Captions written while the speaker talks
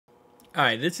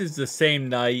Alright, this is the same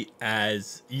night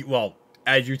as, well,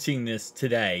 as you're seeing this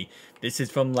today. This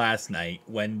is from last night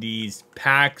when these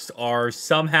packs are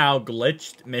somehow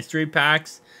glitched, mystery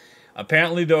packs.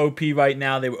 Apparently they're OP right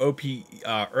now. They were OP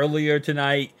earlier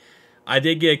tonight. I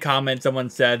did get a comment. Someone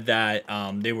said that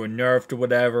they were nerfed or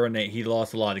whatever and that he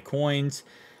lost a lot of coins.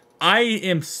 I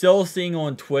am still seeing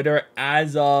on Twitter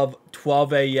as of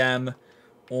 12 a.m.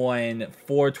 on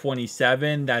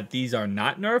 4/27 that these are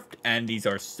not nerfed and these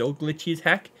are still glitchy as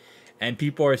heck. And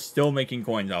people are still making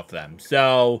coins off them.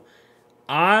 So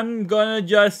I'm gonna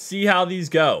just see how these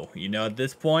go. You know, at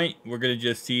this point, we're gonna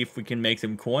just see if we can make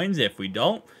some coins. If we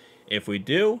don't, if we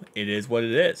do, it is what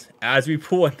it is. As we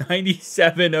pull a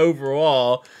 97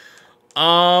 overall,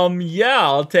 yeah,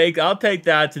 I'll take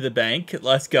that to the bank.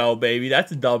 Let's go, baby.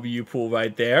 That's a W pool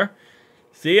right there.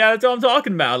 See, that's what I'm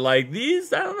talking about. Like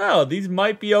these, I don't know. These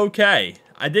might be okay.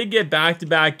 I did get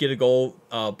back-to-back get a goal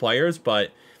players,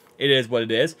 but it is what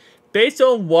it is. Based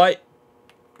on what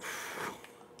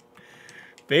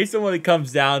it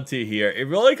comes down to here, it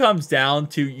really comes down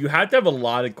to you have to have a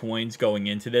lot of coins going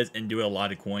into this and do a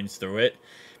lot of coins through it.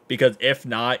 Because if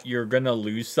not, you're going to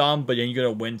lose some, but then you're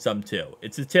going to win some too.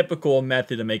 It's a typical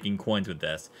method of making coins with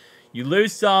this. You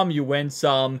lose some, you win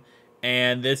some,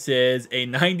 and this is a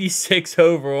 96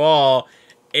 overall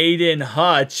Aiden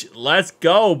Hutch. Let's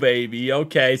go, baby.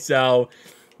 Okay, so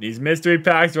these mystery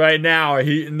packs right now are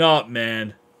heating up,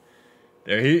 man.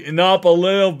 They're heating up a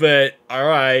little bit.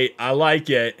 Alright, I like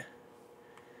it.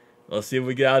 Let's see if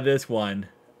we get out of this one.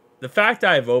 The fact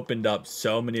that I've opened up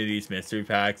so many of these mystery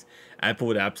packs, I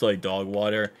pulled absolutely dog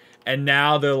water, and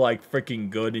now they're like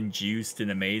freaking good and juiced and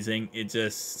amazing.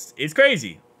 It's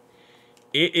crazy.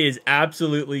 It is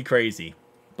absolutely crazy.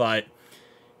 But,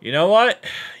 you know what?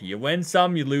 You win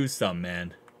some, you lose some,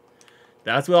 man.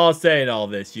 That's what I'll say in all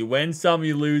this. You win some,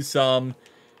 you lose some.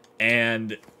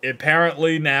 And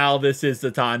apparently now this is the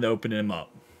time to open them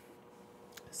up.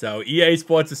 So EA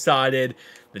Sports decided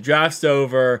the draft's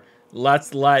over.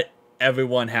 Let's let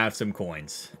everyone have some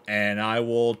coins. And I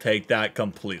will take that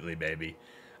completely, baby.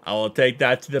 I will take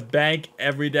that to the bank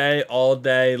every day, all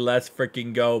day. Let's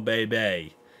freaking go,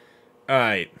 baby.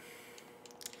 Alright.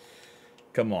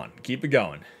 Come on. Keep it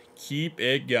going. Keep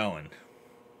it going.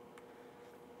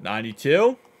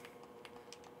 92.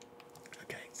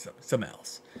 Okay, some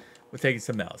else. We're taking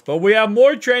some else. But we have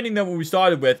more training than what we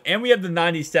started with. And we have the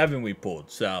 97 we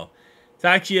pulled. So, it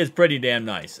actually is pretty damn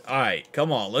nice. Alright, come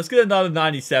on. Let's get another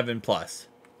 97 plus.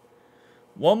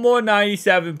 One more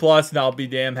 97 plus and I'll be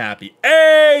damn happy.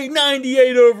 Hey!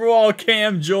 98 overall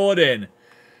Cam Jordan.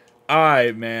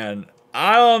 Alright, man.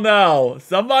 I don't know.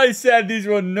 Somebody said these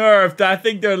were nerfed. I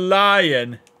think they're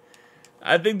lying.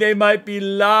 I think they might be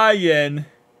lying.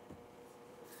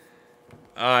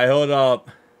 Alright, hold up.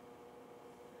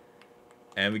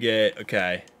 And we get,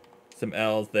 okay, some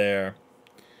L's there.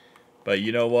 But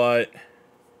you know what?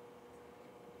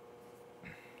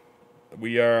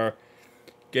 We are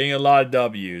getting a lot of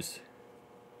W's.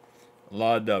 A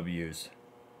lot of W's.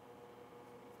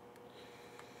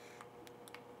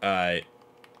 Alright.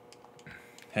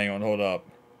 Hang on, hold up.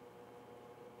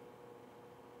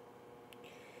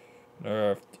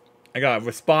 Nerfed. I gotta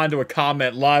respond to a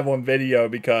comment live on video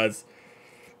because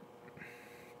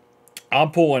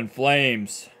I'm pulling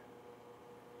flames.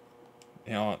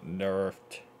 You know,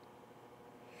 nerfed.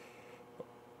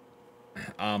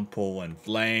 I'm pulling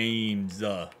flames.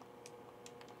 Alright.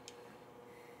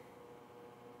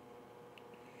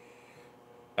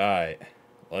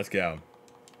 Let's go.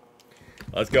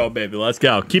 Let's go, baby. Let's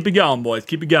go. Keep it going, boys.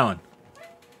 Keep it going.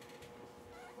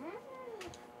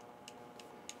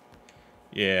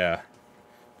 Yeah.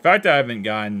 In fact, I haven't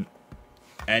gotten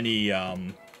any,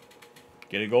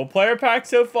 get a gold player pack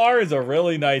so far is a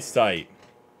really nice sight.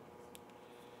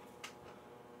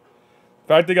 In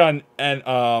fact, I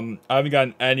haven't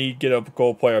gotten any get a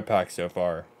gold player pack so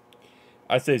far.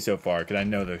 I say so far because I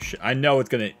know I know it's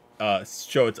gonna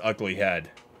show its ugly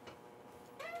head.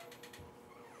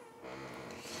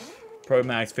 Pro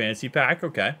Max Fantasy Pack,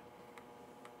 okay.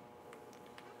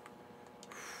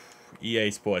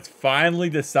 EA Sports finally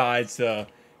decides to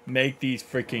make these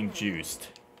freaking juiced.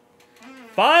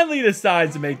 Finally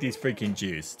decides to make these freaking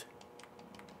juiced.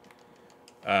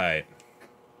 Alright.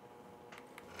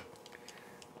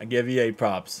 I give EA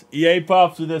props. EA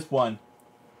props for this one.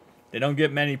 They don't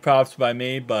get many props by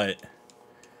me, but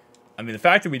I mean, the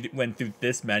fact that we went through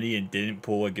this many and didn't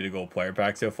pull a get a gold player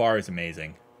pack so far is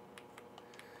amazing.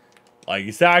 Like,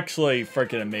 it's actually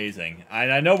freaking amazing.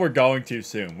 And I know we're going to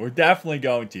soon. We're definitely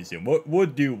going to soon. We'll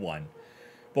do one.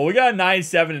 But we got a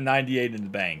 97 and 98 in the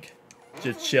bank.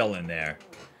 Just chilling there.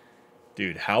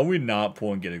 Dude, how are we not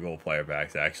pulling get a goal player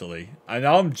packs, actually? I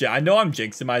know I'm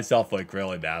jinxing myself, like,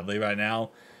 really badly right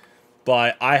now.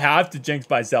 But I have to jinx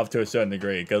myself to a certain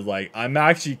degree. Because, like, I'm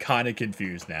actually kind of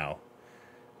confused now.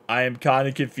 I am kind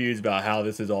of confused about how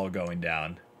this is all going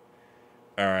down.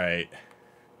 Alright.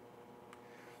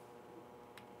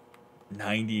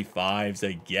 95s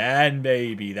again,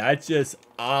 baby. That's just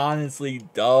honestly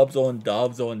dubs on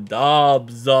dubs on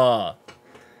dubs.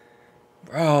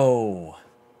 Bro.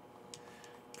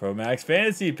 Pro Max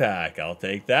Fantasy Pack. I'll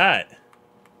take that.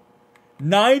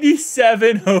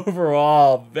 97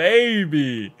 overall,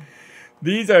 baby.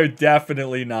 These are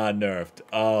definitely not nerfed.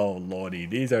 Oh, lordy.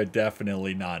 These are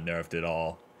definitely not nerfed at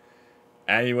all.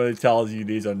 Anyone who tells you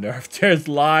these are nerfed, just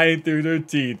lying through their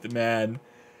teeth, man.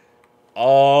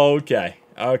 Okay.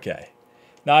 Okay.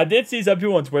 Now, I did see some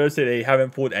people on Twitter say they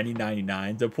haven't pulled any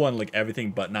 99s. They're pulling, like,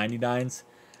 everything but 99s.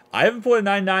 I haven't pulled a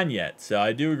 99 yet, so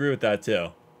I do agree with that, too.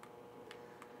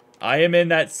 I am in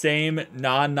that same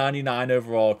non-99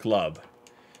 overall club.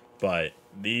 But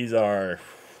these are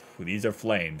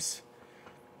flames.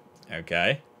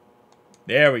 Okay.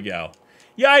 There we go.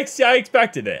 Yeah, I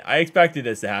expected it. I expected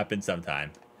this to happen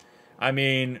sometime. I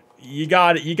mean, you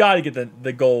got to get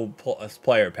the gold plus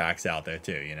player packs out there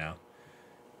too, you know.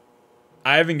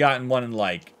 I haven't gotten one in,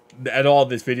 like, at all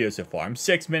this video so far. I'm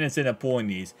 6 minutes into pulling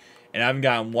these, and I haven't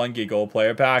gotten one get gold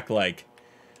player pack. Like,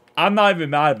 I'm not even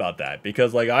mad about that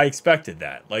because, like, I expected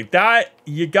that. Like, that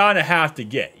you gotta have to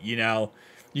get, you know.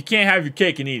 You can't have your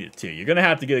cake and eat it too. You're gonna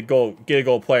have to get a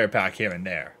gold player pack here and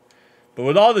there. But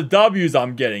with all the W's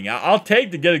I'm getting, I'll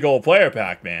take the get a gold player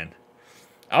pack, man.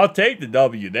 I'll take the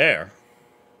W there.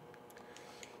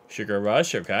 Sugar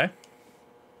Rush, okay.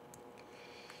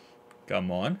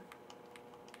 Come on.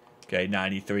 Okay,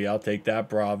 93. I'll take that.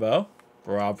 Bravo.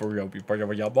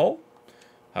 Bravo.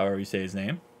 However you say his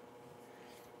name.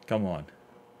 Come on.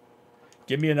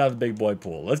 Give me another big boy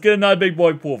pool. Let's get another big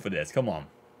boy pool for this. Come on.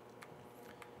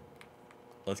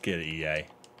 Let's get it, EA.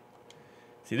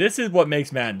 See, this is what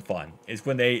makes Madden fun. Is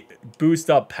when they boost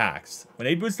up packs. When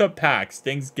they boost up packs,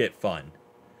 things get fun.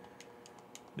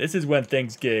 This is when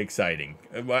things get exciting.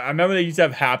 I remember they used to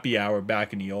have happy hour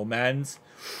back in the old Maddens.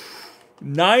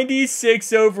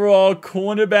 96 overall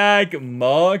cornerback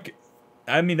Muck.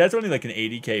 I mean, that's only like an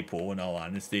 80k pool in all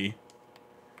honesty.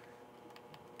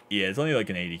 Yeah, it's only like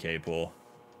an 80k pool.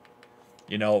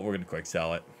 You know what? We're going to quick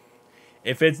sell it.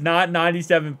 If it's not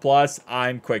 97 plus,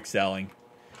 I'm quick selling.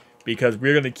 Because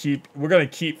we're gonna keep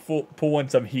pulling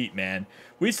some heat, man.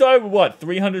 We started with what,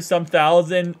 300 some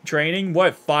thousand training?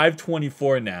 What,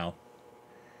 524 now?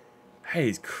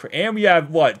 Hey, and we have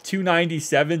what,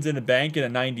 297s in the bank and a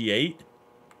 98?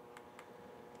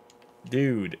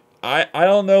 Dude, I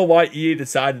don't know why EA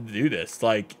decided to do this.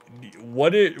 Like,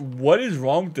 what is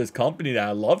wrong with this company that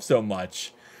I love so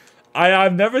much?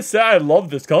 I've never said I love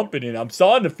this company, and I'm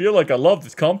starting to feel like I love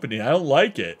this company. I don't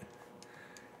like it.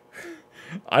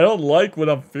 I don't like what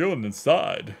I'm feeling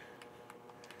inside.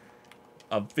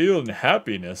 I'm feeling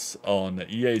happiness on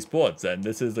EA Sports, and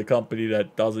this is a company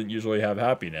that doesn't usually have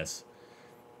happiness.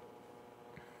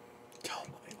 Oh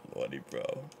my lordy,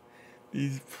 bro.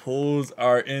 These pulls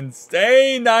are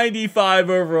insane. 95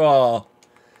 overall.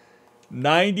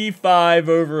 95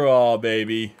 overall,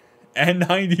 baby. And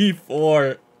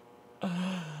 94.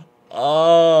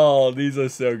 Oh, these are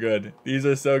so good. These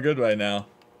are so good right now.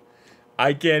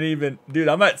 I can't even... Dude,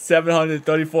 I'm at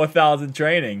 734,000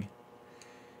 training.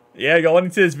 Yeah, going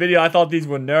into this video, I thought these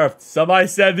were nerfed. Somebody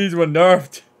said these were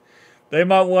nerfed. They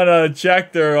might want to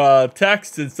check their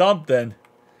text and something.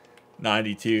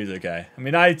 92s, okay. I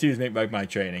mean, 92s make like my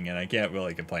training, and I can't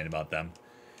really complain about them.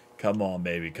 Come on,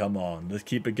 baby. Come on. Let's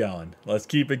keep it going. Let's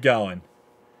keep it going.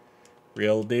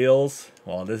 Real deals?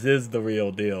 Well, this is the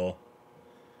real deal.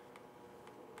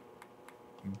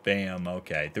 Bam,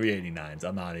 okay. 389s.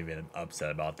 I'm not even upset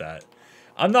about that.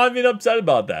 I'm not even upset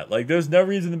about that. Like, there's no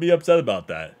reason to be upset about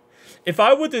that. If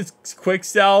I would just quick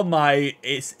sell my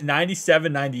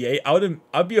 97, 98,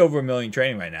 I'd be over 1 million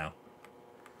training right now.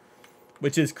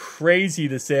 Which is crazy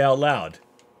to say out loud.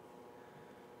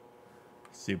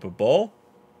 Super Bowl.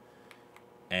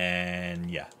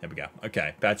 And, yeah, there we go.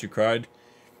 Okay, Patrick Card.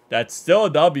 That's still a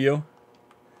W.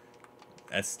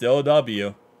 That's still a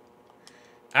W.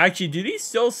 Actually, do these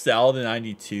still sell the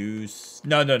 92s?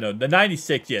 No. The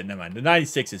 96, yeah, never mind. The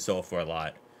 96 is sold for a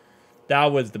lot. That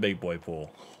was the big boy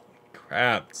pool. Holy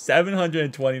crap.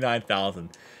 729,000.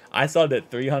 I saw that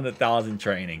 300,000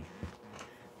 training.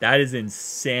 That is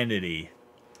insanity.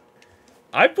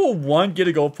 I pulled one get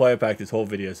a gold player pack this whole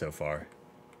video so far.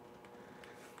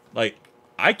 Like,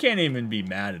 I can't even be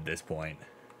mad at this point.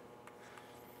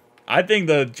 I think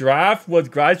the draft was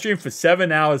grad stream for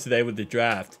 7 hours today with the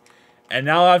draft. And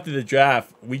now after the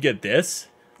draft, we get this?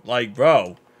 Like,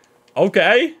 bro.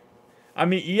 Okay. I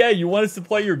mean, EA, you want us to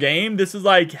play your game? This is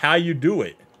like how you do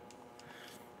it.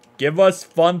 Give us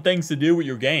fun things to do with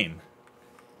your game.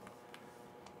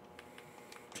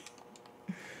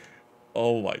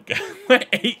 Oh my god.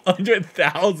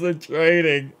 800,000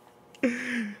 trading.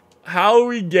 How are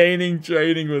we gaining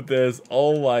trading with this?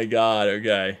 Oh my god.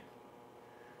 Okay.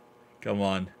 Come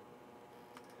on.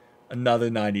 Another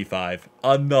 95.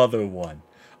 Another one.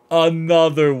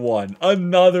 Another one.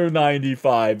 Another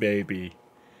 95, baby.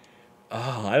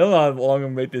 Oh, I don't know how long I'm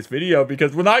going to make this video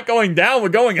because we're not going down. We're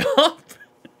going up.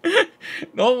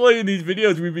 Normally in these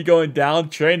videos, we'd be going down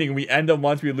training. We end them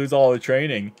once we lose all the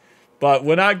training. But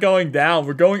we're not going down.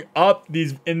 We're going up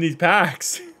in these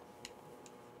packs.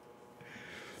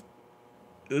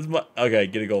 Okay,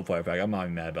 get a gold player pack. I'm not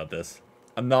even mad about this.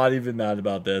 I'm not even mad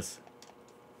about this.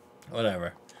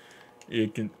 Whatever.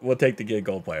 We'll take the get a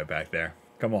gold player pack there.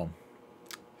 Come on.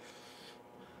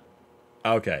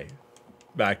 Okay.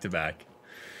 Back to back.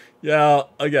 Yeah,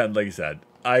 again, like I said,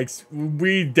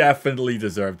 we definitely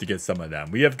deserve to get some of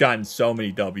them. We have gotten so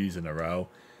many W's in a row.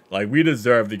 Like, we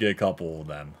deserve to get a couple of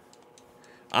them.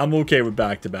 I'm okay with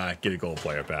back-to-back get a gold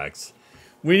player packs.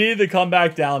 We need to come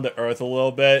back down to earth a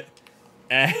little bit.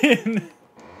 And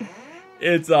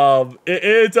it's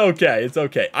okay. It's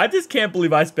okay. I just can't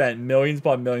believe I spent millions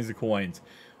upon millions of coins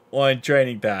on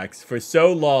training packs for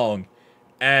so long.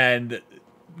 And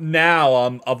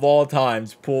now, of all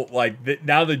times, pull, like,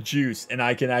 now the juice, and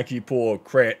I can actually pull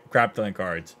crap ton of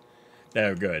cards that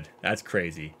are good. That's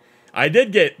crazy. I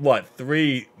did get, what,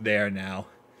 3 there now.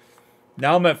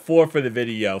 Now I'm at 4 for the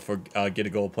video for get a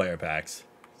gold player packs.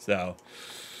 So,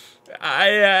 you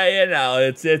know,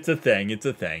 it's a thing. It's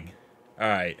a thing. All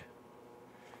right.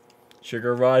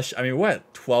 Sugar Rush. I mean,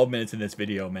 what? 12 minutes in this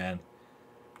video, man.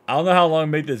 I don't know how long to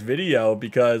make this video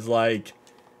because, like,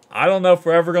 I don't know if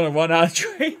we're ever going to run out of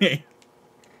training.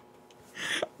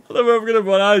 I don't know if we're ever going to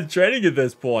run out of training at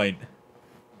this point.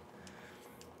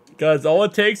 Because all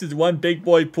it takes is one big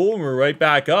boy pool and we're right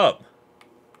back up.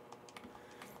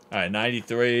 Alright,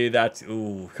 93. That's...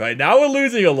 Ooh. Okay, now we're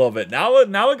losing a little bit. Now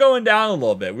we're going down a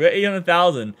little bit. We're at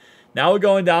 800,000. Now we're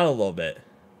going down a little bit.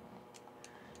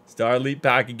 Star Elite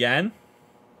Pack again.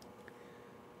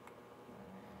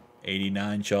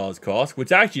 89 Charles Cost,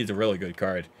 which actually is a really good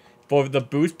card. For the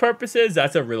boost purposes,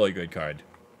 that's a really good card.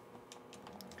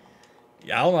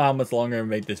 Yeah, I don't know how much longer I'm gonna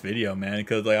make this video, man,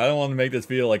 because like I don't want to make this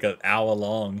video like an hour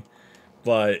long.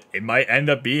 But it might end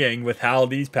up being with how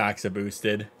these packs are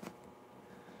boosted.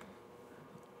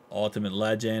 Ultimate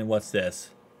Legend, what's this?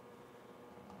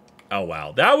 Oh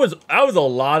wow. That was a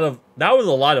lot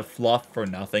of fluff for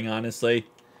nothing, honestly.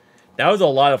 That was a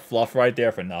lot of fluff right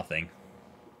there for nothing.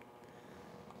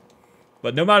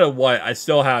 But no matter what, I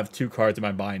still have 2 cards in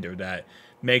my binder that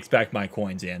makes back my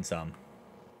coins and some.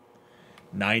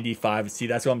 95. See,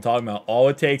 that's what I'm talking about. All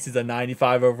it takes is a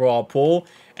 95 overall pull,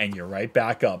 and you're right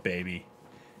back up, baby.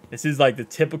 This is like the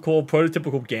typical,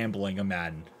 prototypical gambling of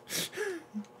Madden.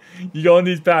 You go in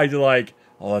these packs, you're like,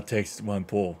 all it takes is 1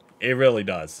 pull. It really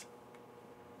does.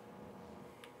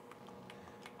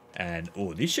 And,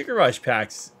 oh, these Sugar Rush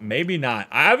packs, maybe not.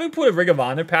 I haven't put a Ring of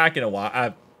Honor pack in a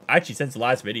while. Actually, since the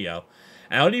last video.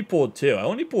 I only pulled 2. I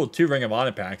only pulled 2 Ring of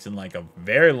Honor packs in like a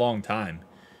very long time.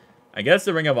 I guess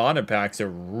the Ring of Honor packs are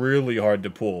really hard to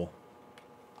pull.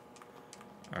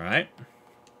 Alright.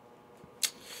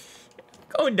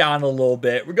 Going down a little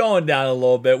bit. We're going down a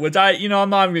little bit, which I'm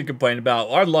not even going to complain about.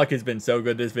 Our luck has been so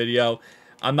good this video.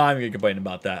 I'm not even going to complain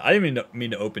about that. I didn't even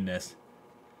mean to open this.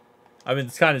 I've been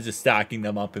kind of just stacking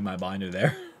them up in my binder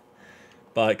there.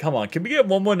 But come on, can we get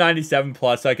one more 97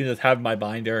 plus so I can just have my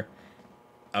binder?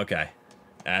 Okay.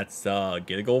 That's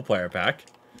get a gold player pack.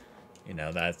 You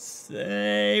know, that's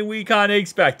we kind of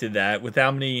expected that with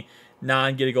how many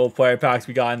non-get a gold player packs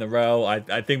we got in the row.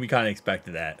 I think we kind of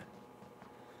expected that.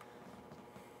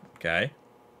 Okay.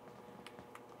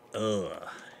 Ugh.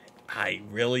 I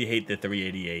really hate the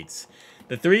 388s.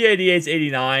 The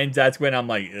 388s, 89s, that's when I'm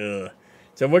like, ugh.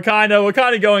 So we're kind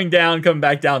of going down, coming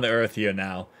back down to earth here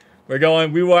now.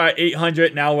 We were at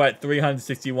 800, now we're at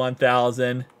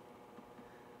 361,000.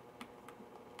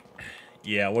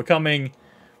 Yeah, we're coming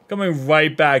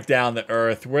right back down to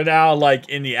earth. We're now like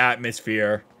in the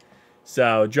atmosphere.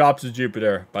 So, Drops of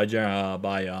Jupiter by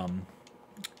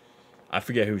I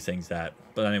forget who sings that.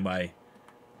 But anyway,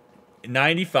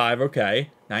 95, okay.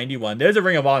 91. There's a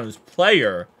Ring of Honor's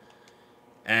player.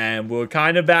 And we're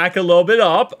kind of back a little bit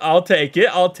up. I'll take it.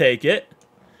 I'll take it.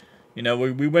 You know,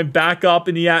 we went back up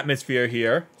in the atmosphere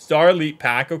here. Star Elite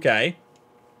Pack, okay.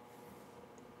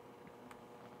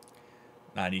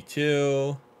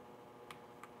 92.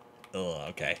 Oh,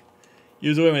 okay.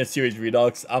 Usually when it's series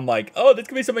redux, I'm like, oh, this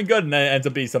could be something good, and then it ends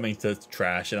up being something that's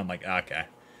trash, and I'm like, okay.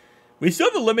 We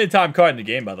still have a limited time card in the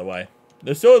game, by the way.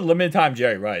 There's still a limited time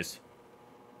Jerry Rice.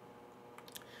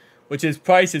 Which his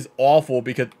price is awful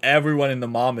because everyone in the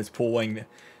mom is pulling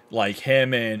like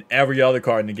him and every other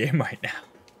card in the game right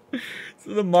now.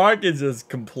 So the market just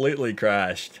completely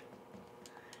crashed.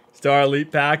 Star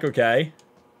Elite Pack, okay.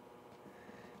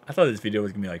 I thought this video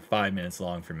was going to be like 5 minutes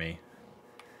long for me.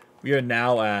 We are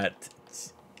now at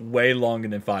way longer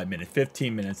than 5 minutes.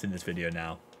 15 minutes in this video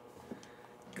now.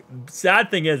 Sad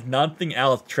thing is, nothing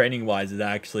else training-wise has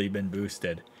actually been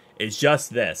boosted. It's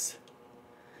just this.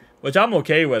 Which I'm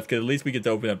okay with, because at least we get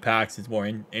to open up packs. It's more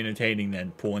entertaining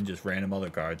than pulling just random other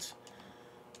cards.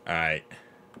 Alright.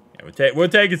 Yeah, we're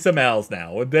taking some L's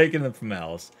now. We're taking them from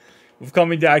L's. We're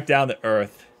coming back down to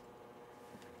Earth.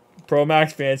 Pro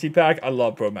Max Fantasy Pack. I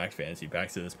love Pro Max Fantasy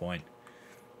Packs at this point.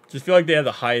 Just feel like they have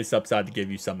the highest upside to give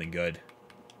you something good.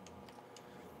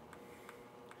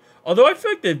 Although I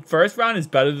feel like the first round is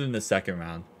better than the second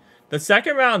round. The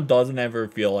second round doesn't ever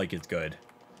feel like it's good.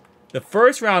 The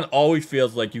first round always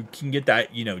feels like you can get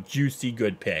that, you know, juicy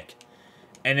good pick.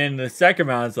 And then the second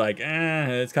round is like,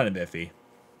 it's kind of iffy.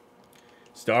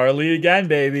 Star Elite again,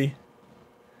 baby.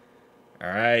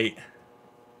 Alright.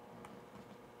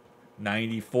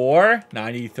 94,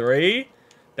 93.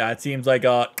 That seems like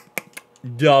a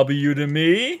W to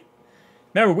me.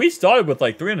 Remember, we started with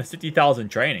like 350,000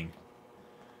 training.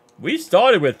 We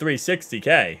started with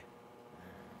 360K.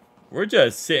 We're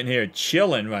just sitting here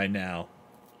chilling right now.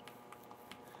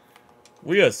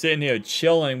 We are sitting here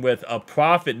chilling with a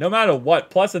profit, no matter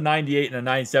what, plus a 98 and a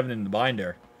 97 in the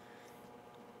binder.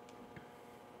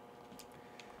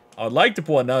 I would like to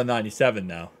pull another 97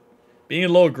 now. Being a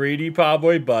little greedy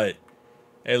probably, but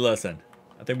hey, listen.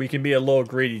 I think we can be a little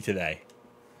greedy today.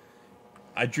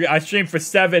 I streamed for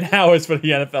 7 hours for the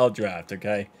NFL draft,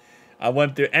 okay? I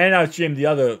went through, and I streamed the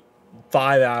other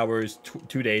 5 hours,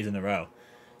 2 days in a row.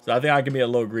 So I think I can be a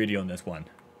little greedy on this one.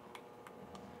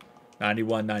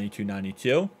 91, 92,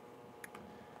 92.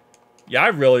 Yeah, I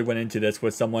really went into this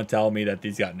with someone telling me that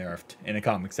these got nerfed in the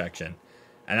comic section.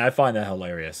 And I find that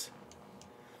hilarious.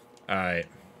 Alright.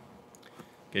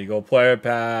 Okay, gold player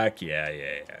pack. Yeah.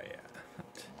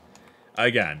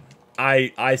 Again,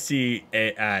 I see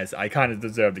it as I kind of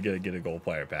deserve to get a gold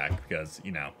player pack. Because,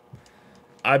 you know,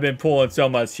 I've been pulling so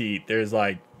much heat. There's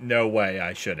like no way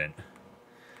I shouldn't.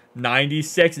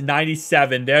 96,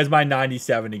 97. There's my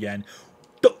 97 again.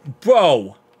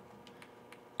 Bro,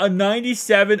 a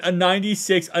 97, a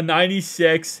 96, a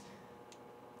 96.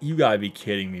 You gotta be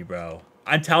kidding me, bro.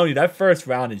 I'm telling you, that first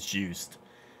round is juiced.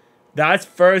 That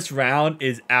first round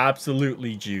is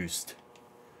absolutely juiced.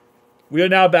 We are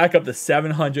now back up to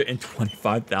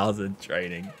 725,000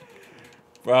 trading.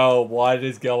 Bro, what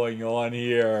is going on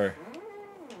here?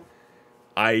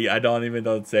 I don't even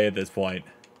know what to say at this point.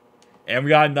 And we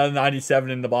got another 97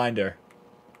 in the binder.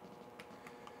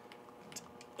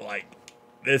 Like,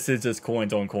 this is just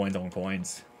coins on coins on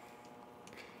coins.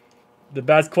 The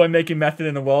best coin making method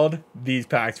in the world, these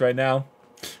packs right now.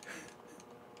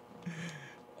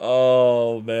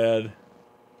 Oh, man.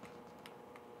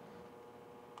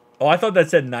 Oh, I thought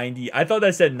that said 90. I thought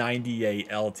that said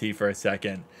 98 LT for a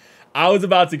second. I was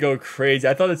about to go crazy.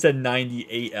 I thought it said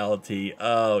 98 LT.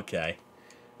 Oh, okay.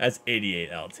 That's 88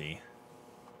 LT.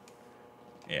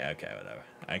 Yeah, okay, whatever.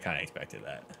 I kind of expected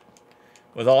that.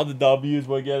 With all the W's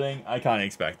we're getting, I kind of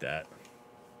expect that.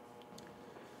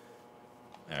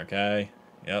 Okay.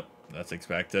 Yep, that's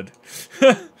expected.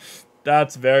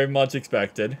 That's very much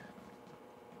expected.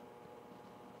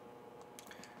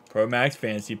 Pro Max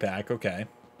Fantasy Pack, okay.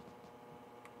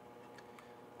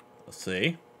 Let's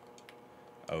see.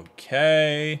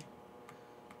 Okay.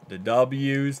 The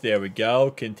W's, there we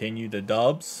go. Continue the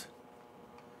dubs.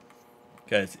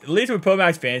 Because at least with Pro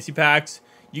Max Fantasy Packs,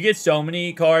 you get so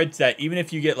many cards that even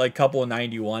if you get like a couple of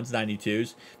 91s,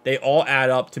 92s, they all add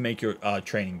up to make your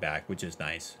training back, which is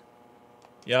nice.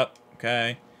 Yep,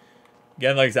 okay.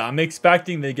 Again, like I said, I'm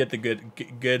expecting to get the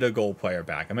get a gold player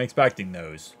back. I'm expecting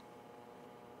those.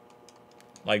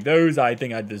 Like those, I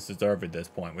think I just deserve at this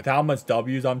point. With how much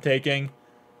W's I'm taking,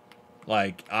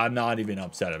 like, I'm not even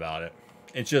upset about it.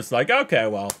 It's just like, okay,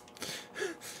 well,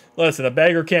 listen, a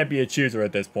beggar can't be a chooser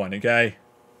at this point, okay?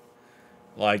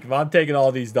 Like, if I'm taking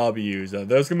all these W's, there's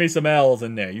going to be some L's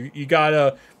in there. You got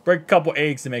to break a couple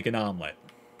eggs to make an omelet.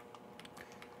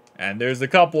 And there's a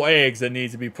couple eggs that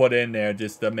needs to be put in there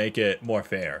just to make it more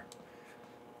fair.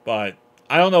 But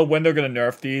I don't know when they're going to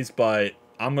nerf these, but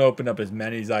I'm going to open up as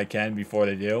many as I can before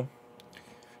they do.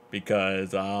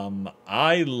 Because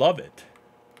I love it.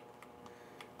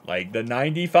 Like the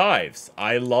 95s.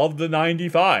 I love the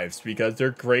 95s because they're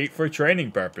great for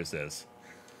training purposes.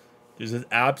 This is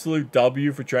absolute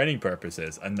W for training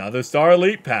purposes. Another Star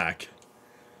Elite pack.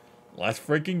 Let's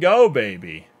freaking go,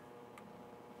 baby.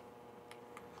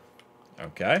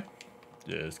 Okay.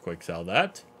 Just quick sell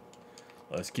that.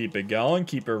 Let's keep it going.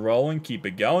 Keep it rolling. Keep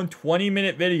it going.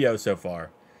 20-minute video so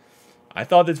far. I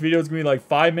thought this video was going to be like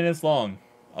 5 minutes long.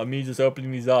 Of me just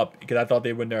opening these up because I thought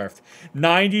they were nerfed.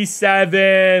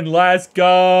 97! Let's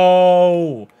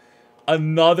go!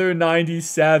 Another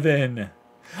 97!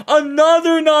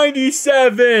 Another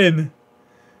 97!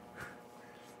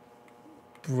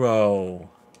 Bro.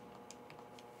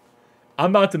 I'm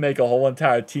about to make a whole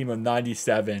entire team of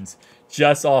 97s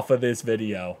just off of this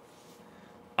video.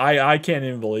 I can't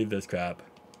even believe this crap.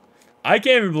 I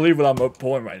can't even believe what I'm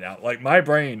pulling right now. Like, my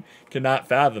brain cannot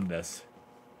fathom this.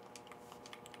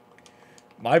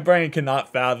 My brain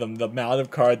cannot fathom the amount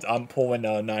of cards I'm pulling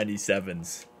out of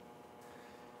 97s.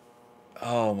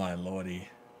 Oh, my lordy.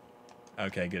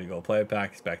 Okay, good to go. Player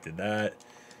pack, expected that.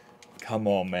 Come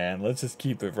on, man. Let's just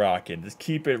keep it rocking. Just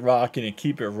keep it rocking and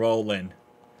keep it rolling.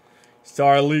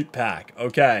 Star Elite pack.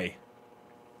 Okay.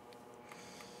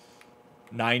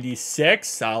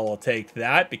 96. I will take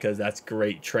that because that's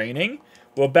great training.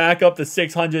 We'll back up to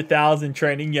 600,000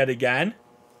 training yet again.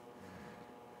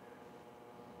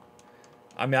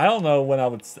 I mean, I don't know when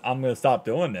I'm going to stop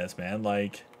doing this, man.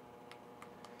 Like,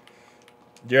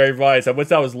 Jerry Rice. I wish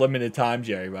that was limited time,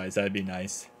 Jerry Rice. That'd be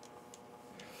nice.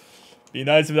 Be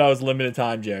nice if that was limited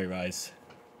time, Jerry Rice.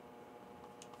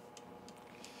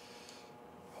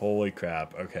 Holy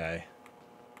crap. Okay.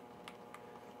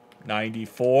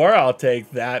 94. I'll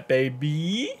take that,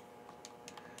 baby.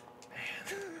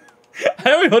 I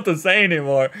don't know what to say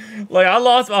anymore. Like, I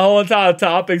lost my whole entire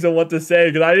topics of what to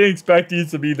say because I didn't expect these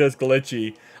to be this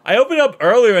glitchy. I opened up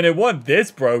earlier and it wasn't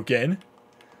this broken.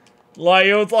 Like,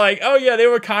 it was like, oh yeah, they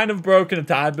were kind of broken, a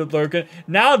tiny bit broken.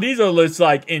 Now these are just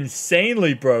like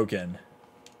insanely broken.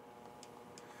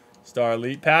 Star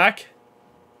Elite pack.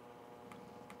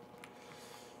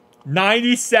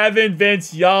 97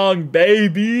 Vince Young,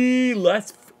 baby.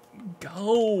 Let's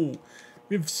go.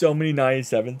 We have so many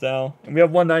 97s now. And we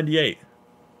have 198.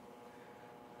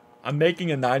 I'm making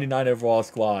a 99 overall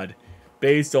squad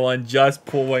based on just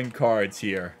pulling cards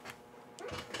here.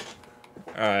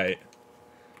 Alright.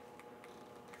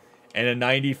 And a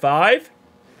 95.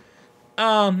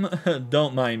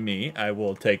 Don't mind me. I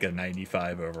will take a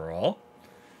 95 overall.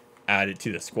 Add it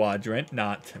to the squadron.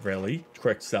 Not really.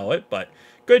 Quick sell it, but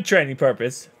good training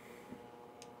purpose.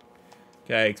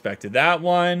 Okay, expected that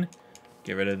one.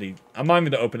 Get rid of the... I'm not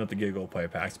even going to open up the Giggle player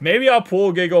packs. Maybe I'll pull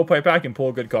a Giggle player pack and pull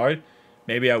a good card.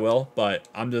 Maybe I will, but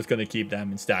I'm just going to keep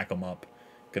them and stack them up.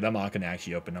 Because I'm not going to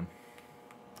actually open them.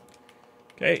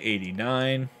 Okay,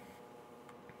 89.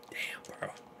 Damn, bro.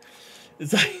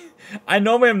 It's like... I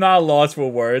normally am not a loss for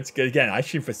words. Because, again, I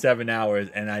shoot for 7 hours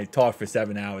and I talk for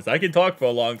 7 hours. I can talk for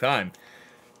a long time.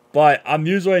 But I'm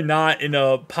usually not in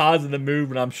a positive mood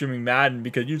when I'm streaming Madden.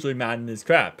 Because usually Madden is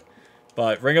crap.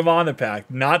 But Ring of Honor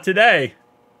pack, not today.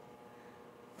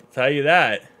 I'll tell you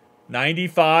that.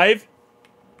 95.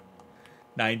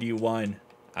 91.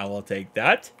 I will take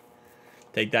that.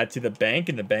 Take that to the bank,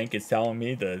 and the bank is telling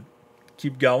me to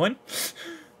keep going.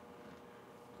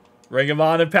 Ring of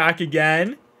Honor pack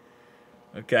again.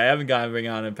 Okay, I haven't gotten a Ring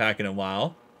of Honor pack in a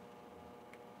while.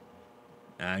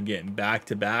 I'm getting back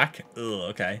to back. Ugh,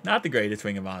 okay. Not the greatest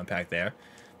Ring of Honor pack there.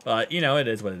 But, you know, it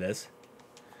is what it is.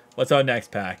 What's our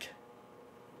next pack?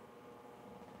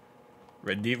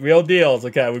 Real deals.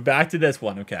 Okay, we're back to this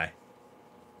one. Okay.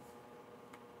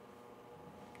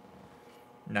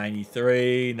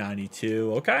 93,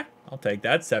 92. Okay, I'll take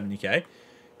that. 70K.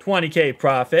 20K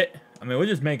profit. I mean, we're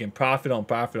just making profit on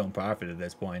profit on profit at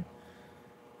this point.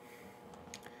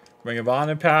 Ring of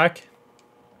Honor pack.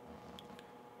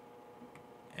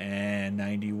 And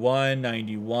 91,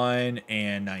 91,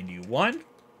 and 91.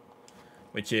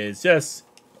 Which is just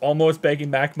almost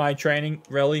baking back my training,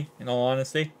 really, in all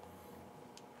honesty.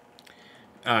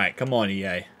 Alright, come on,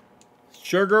 EA.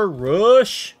 Sugar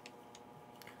Rush.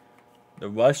 The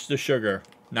Rush to Sugar.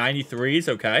 93s,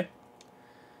 okay.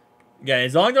 Again,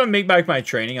 as long as I make back my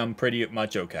training, I'm pretty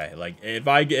much okay. Like, if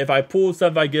I pull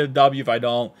stuff, I get a W. If I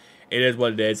don't, it is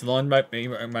what it is. As long as I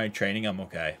make my training, I'm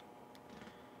okay.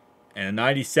 And a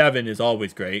 97 is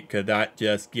always great, because that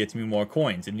just gets me more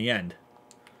coins in the end.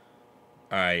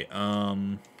 Alright,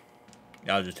 I'll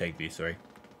just take these three.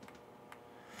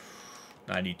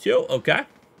 92, okay.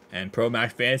 And Pro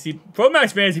Max Fantasy. Pro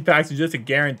Max Fantasy packs are just a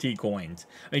guaranteed coins.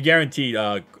 A guaranteed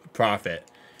profit.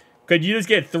 Could you just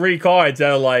get 3 cards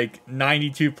that are like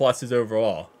 92 pluses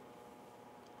overall?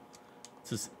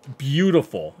 just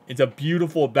beautiful. It's a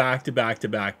beautiful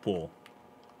back-to-back-to-back pull.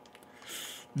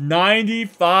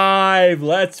 95.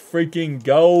 Let's freaking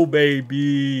go,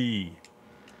 baby.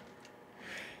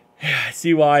 I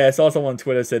see why. I saw someone on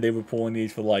Twitter said they were pulling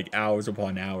these for like hours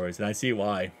upon hours, and I see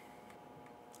why.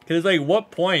 Because like,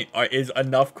 what point is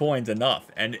enough coins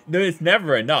enough? And it's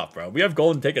never enough, bro. We have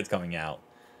golden tickets coming out.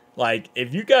 Like,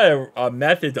 if you got a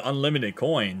method to unlimited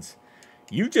coins,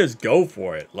 you just go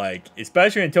for it. Like,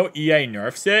 especially until EA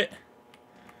nerfs it,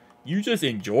 you just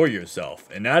enjoy yourself.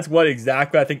 And that's what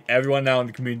exactly I think everyone now in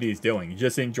the community is doing.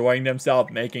 Just enjoying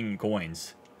themselves making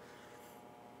coins.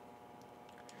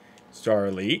 Star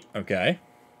Elite, okay.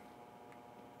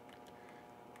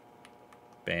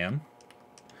 Bam.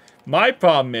 My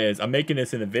problem is, I'm making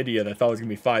this in a video that I thought was going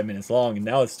to be 5 minutes long, and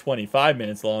now it's 25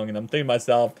 minutes long, and I'm thinking to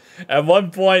myself, at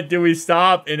one point, do we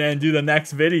stop and then do the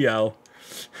next video?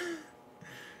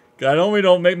 I normally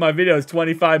don't make my videos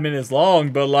 25 minutes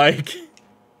long, but like,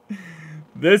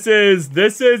 this is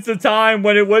the time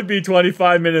when it would be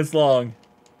 25 minutes long.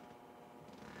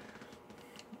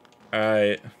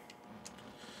 Alright.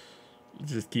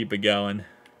 Just keep it going.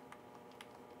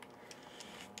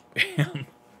 Bam.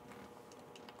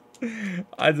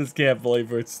 I just can't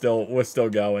believe we're still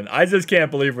going. I just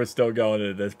can't believe we're still going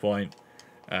at this point.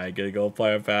 Alright, get a gold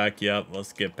player pack. Yep, we'll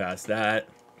skip past that.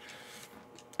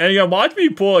 And you know, watch me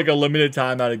pull like a limited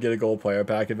time out to get a gold player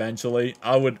pack eventually.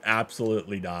 I would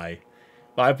absolutely die.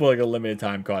 If I pull like a limited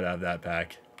time card out of that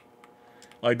pack.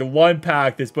 Like the one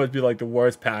pack that's supposed to be like the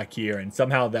worst pack here, and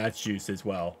somehow that's juiced as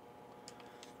well.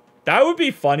 That would be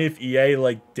funny if EA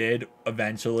like did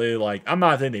eventually. Like, I'm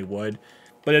not saying they would,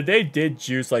 but if they did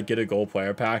juice like get a gold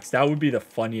player packs, that would be the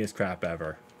funniest crap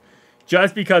ever.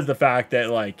 Just because the fact that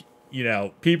like, you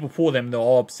know, people pull them, they're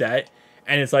all upset,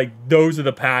 and it's like those are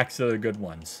the packs that are the good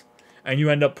ones, and you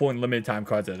end up pulling limited time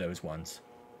cards out of those ones.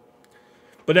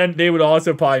 But then they would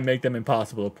also probably make them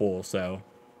impossible to pull, so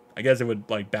I guess it would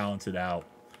like balance it out.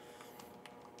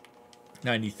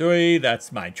 93,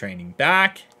 that's my training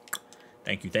back.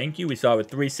 Thank you, thank you. We saw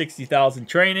with 360,000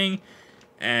 training,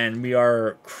 and we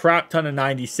are crap ton of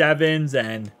 97s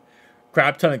and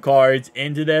crap ton of cards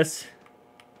into this.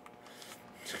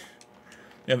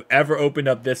 I've ever opened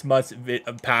up this much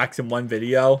packs in one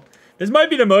video. This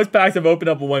might be the most packs I've opened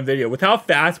up in one video. With how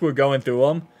fast we're going through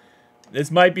them,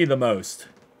 this might be the most.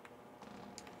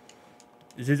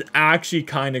 This is actually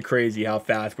kind of crazy how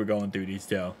fast we're going through these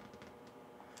two.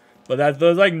 But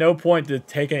there's like no point to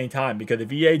take any time, because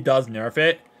if EA does nerf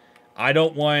it, I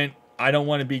don't want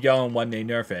to be going when they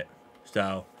nerf it.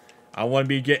 So I want to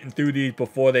be getting through these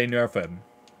before they nerf them.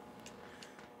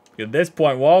 At this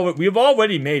point, we've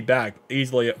already made back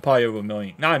easily probably over 1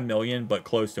 million, not 1 million, but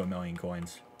close to 1 million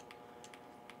coins.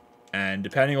 And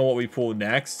depending on what we pull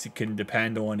next, it can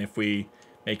depend on if we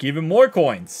make even more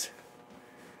coins.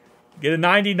 Get a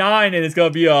 99 and it's gonna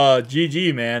be a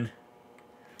GG, man.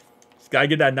 Gotta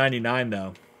get that 99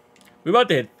 though. We're about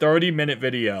to hit 30-minute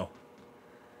video.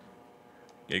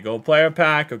 Get a gold player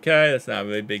pack. Okay, that's not a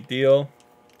really big deal.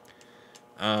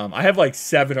 I have like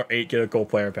 7 or 8 get a gold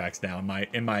player packs now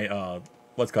in my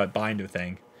what's called binder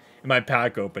thing, in my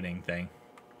pack opening thing.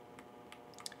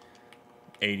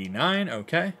 89.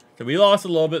 Okay, so we lost a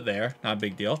little bit there. Not a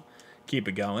big deal. Keep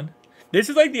it going. This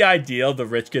is like the ideal. The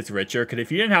rich gets richer. Because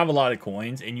if you didn't have a lot of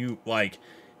coins and you like.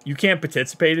 You can't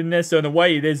participate in this, so in a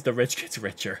way, it is the rich gets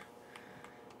richer.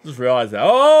 Just realize that.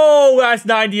 Oh, that's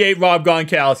 98 Rob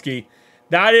Gronkowski.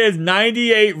 That is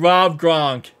 98 Rob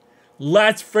Gronk.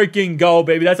 Let's freaking go,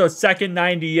 baby. That's our second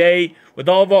 98 with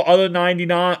all of our other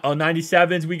 99 or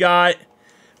 97s we got.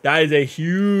 That is a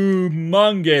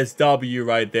humongous W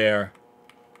right there.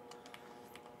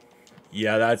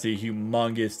 Yeah, that's a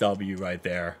humongous W right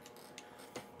there.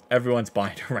 Everyone's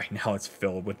binder right now is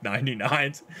filled with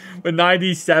 99s. With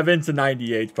 97s to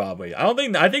 98s probably. I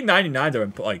think 99s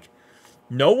are like,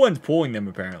 no one's pulling them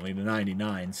apparently, the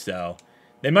 99s, so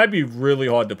they might be really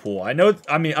hard to pull. I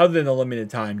mean, other than the limited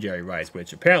time Jerry Rice,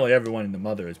 which apparently everyone in the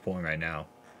mother is pulling right now.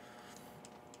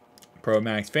 Pro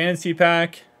Max Fantasy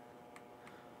Pack.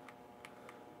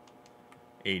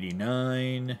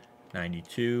 89,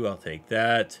 92, I'll take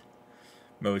that.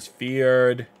 Most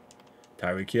Feared.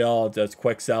 Tyreek Hill, just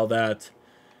quick sell that.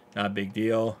 Not a big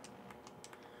deal.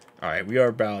 Alright, we are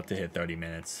about to hit 30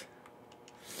 minutes.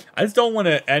 I just don't want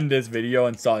to end this video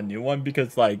and start a new one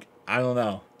because, like, I don't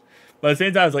know. But at the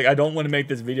same time, it's like, I don't want to make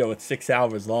this video 6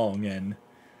 hours long. And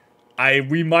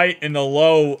we might, in the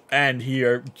low end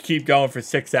here, keep going for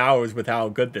 6 hours with how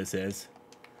good this is.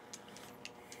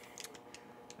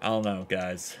 I don't know,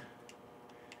 guys.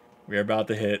 We're about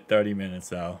to hit 30 minutes,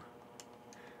 though.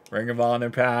 Ring of Honor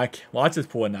pack. Watch us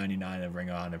pull a 99 of Ring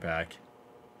of Honor pack.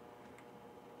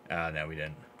 No, we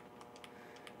didn't.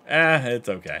 It's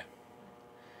okay.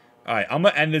 Alright, I'm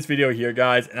going to end this video here,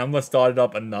 guys, and I'm going to start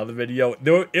up another video.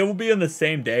 It will be on the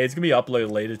same day. It's going to be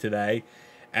uploaded later today,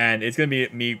 and it's going to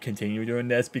be me continuing doing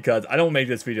this because I don't make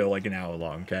this video like an hour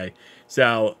long, okay?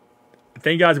 So,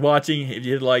 thank you guys for watching. If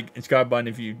you hit the like and subscribe button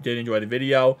if you did enjoy the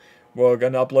video, we're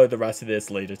going to upload the rest of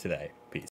this later today. Peace.